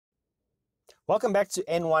Welcome back to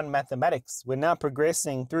N1 Mathematics. We're now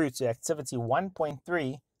progressing through to activity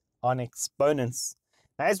 1.3 on exponents.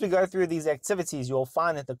 Now, as we go through these activities, you'll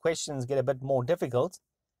find that the questions get a bit more difficult.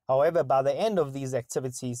 However, by the end of these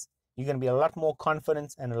activities, you're going to be a lot more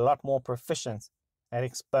confident and a lot more proficient at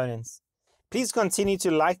exponents. Please continue to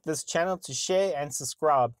like this channel, to share and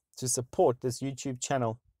subscribe to support this YouTube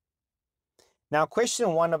channel. Now,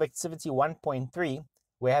 question 1 of activity 1.3,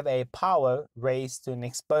 we have a power raised to an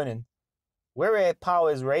exponent. Where a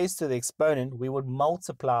power is raised to the exponent, we would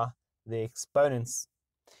multiply the exponents.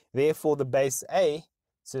 Therefore, the base a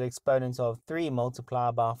to the exponent of 3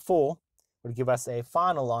 multiplied by 4 would give us a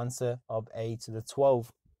final answer of a to the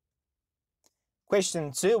 12.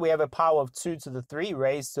 Question 2, we have a power of 2 to the 3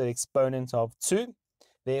 raised to the exponent of 2.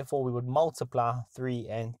 Therefore, we would multiply 3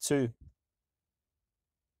 and 2.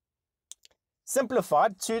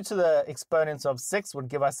 Simplified, 2 to the exponent of 6 would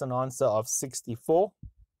give us an answer of 64.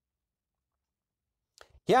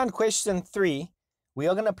 Here in question 3, we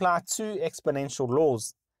are going to apply two exponential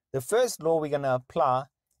laws. The first law we're going to apply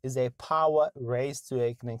is a power raised to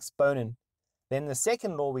an exponent. Then the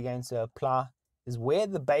second law we're going to apply is where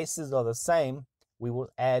the bases are the same, we will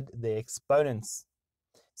add the exponents.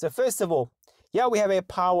 So first of all, here we have a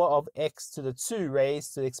power of x to the 2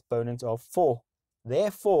 raised to the exponent of 4.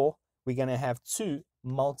 Therefore, we're going to have 2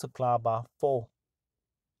 multiplied by 4.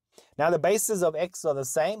 Now the bases of x are the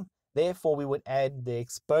same. Therefore, we would add the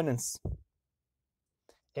exponents.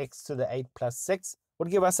 X to the 8 plus 6 would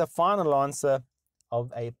give us a final answer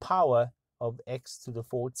of a power of x to the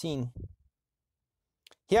 14.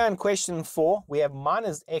 Here in question 4, we have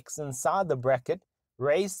minus x inside the bracket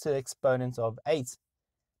raised to the exponent of 8.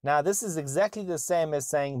 Now, this is exactly the same as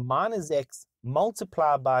saying minus x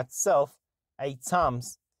multiplied by itself 8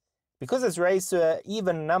 times. Because it's raised to an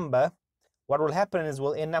even number, what will happen is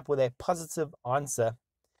we'll end up with a positive answer,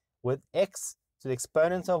 with x to the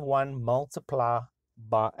exponent of 1 multiplied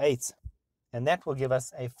by 8. And that will give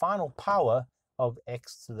us a final power of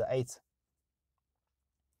x to the 8.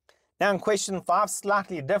 Now in question 5,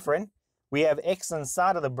 slightly different. We have x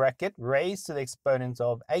inside of the bracket raised to the exponent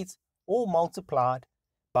of 8, all multiplied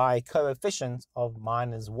by a coefficient of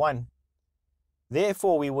minus 1.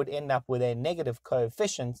 Therefore, we would end up with a negative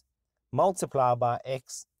coefficient multiplied by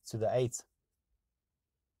x to the 8.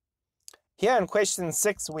 Here in question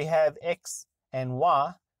 6, we have x and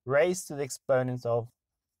y raised to the exponent of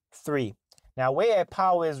 3. Now, where a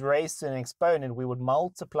power is raised to an exponent, we would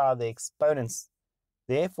multiply the exponents.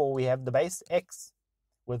 Therefore, we have the base x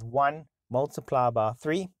with 1 multiplied by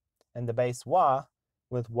 3, and the base y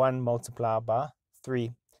with 1 multiplied by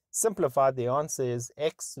 3. Simplified, the answer is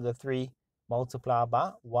x to the 3 multiplied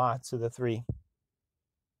by y to the 3.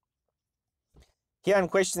 Here in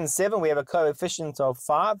question 7, we have a coefficient of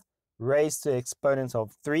 5 raised to the exponent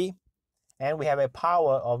of 3, and we have a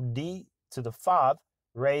power of d to the 5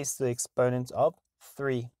 raised to the exponent of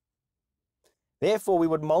 3. Therefore, we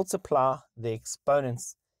would multiply the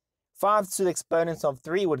exponents. 5 to the exponent of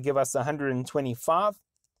 3 would give us 125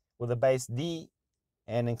 with a base d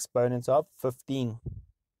and exponent of 15.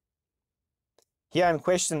 Here in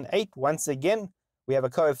question 8, once again, we have a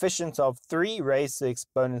coefficient of 3 raised to the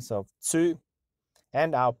exponent of 2,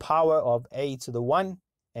 and our power of a to the 1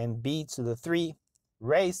 and b to the 3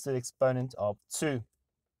 raised to the exponent of 2.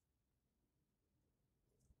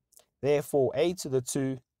 Therefore, a to the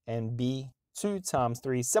 2 and b 2 times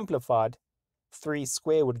 3 simplified, 3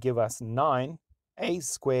 squared would give us 9, a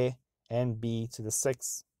squared and b to the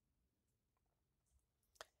 6.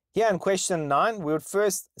 Here in question 9, we would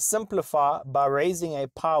first simplify by raising a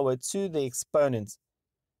power to the exponent.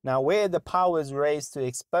 Now, where the power is raised to the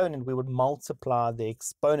exponent, we would multiply the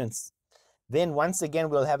exponents. Then once again,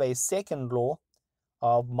 we'll have a second law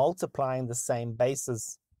of multiplying the same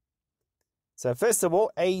bases. So first of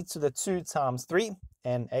all, a to the 2 times 3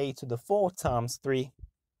 and a to the 4 times 3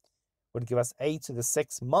 would give us a to the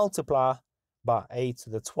 6 multiplied by a to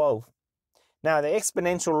the 12. Now the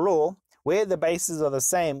exponential law, where the bases are the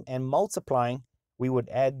same and multiplying, we would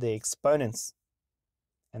add the exponents.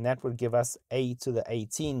 And that would give us a to the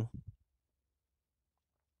 18.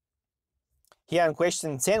 Here in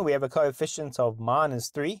question 10, we have a coefficient of minus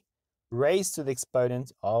 3 raised to the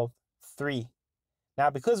exponent of 3. Now,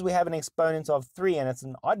 because we have an exponent of 3 and it's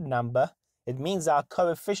an odd number, it means our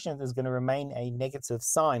coefficient is going to remain a negative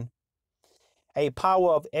sign. A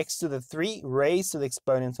power of x to the 3 raised to the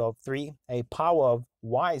exponent of 3, a power of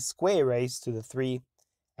y squared raised to the 3,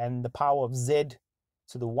 and the power of z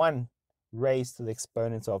to the 1 raised to the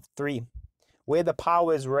exponent of 3. Where the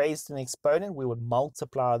power is raised to an exponent, we would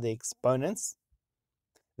multiply the exponents.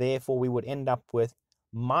 Therefore, we would end up with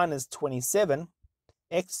minus 27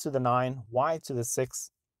 x to the 9, y to the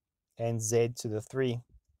 6, and z to the 3.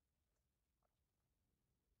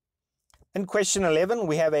 In question 11,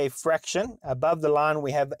 we have a fraction. Above the line,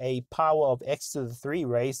 we have a power of x to the 3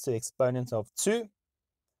 raised to the exponent of 2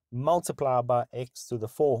 multiplied by x to the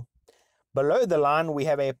 4. Below the line, we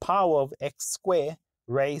have a power of x squared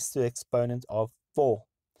raised to the exponent of 4.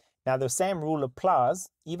 Now, the same rule applies.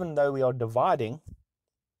 Even though we are dividing,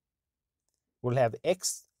 we'll have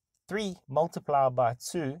x3 multiplied by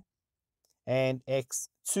 2 and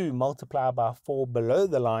x2 multiplied by 4 below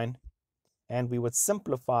the line. And we would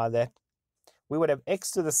simplify that. We would have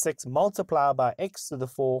x to the 6 multiplied by x to the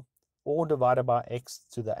 4, or divided by x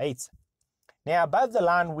to the 8. Now, above the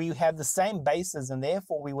line, we have the same bases, and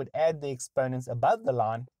therefore we would add the exponents above the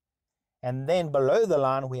line. And then below the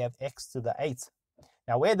line, we have x to the 8.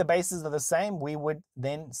 Now, where the bases are the same, we would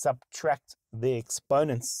then subtract the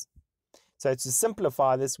exponents. So to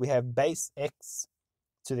simplify this, we have base x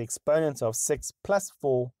to the exponent of 6 plus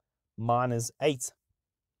 4 minus 8.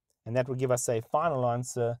 And that will give us a final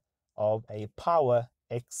answer of a power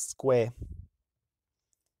x squared.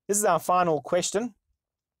 This is our final question.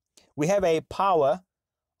 We have a power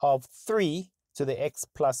of 3 to the x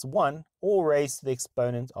plus 1, all raised to the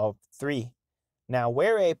exponent of 3. Now,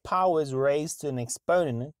 where a power is raised to an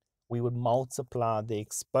exponent, we would multiply the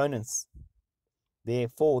exponents.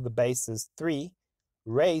 Therefore, the base is 3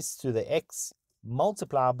 raised to the x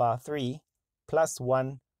multiplied by 3 plus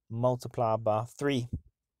 1 multiplied by 3.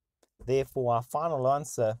 Therefore, our final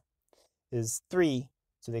answer is 3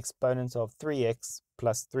 to the exponent of 3x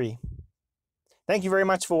plus 3. Thank you very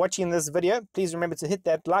much for watching this video. Please remember to hit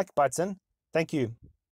that like button. Thank you.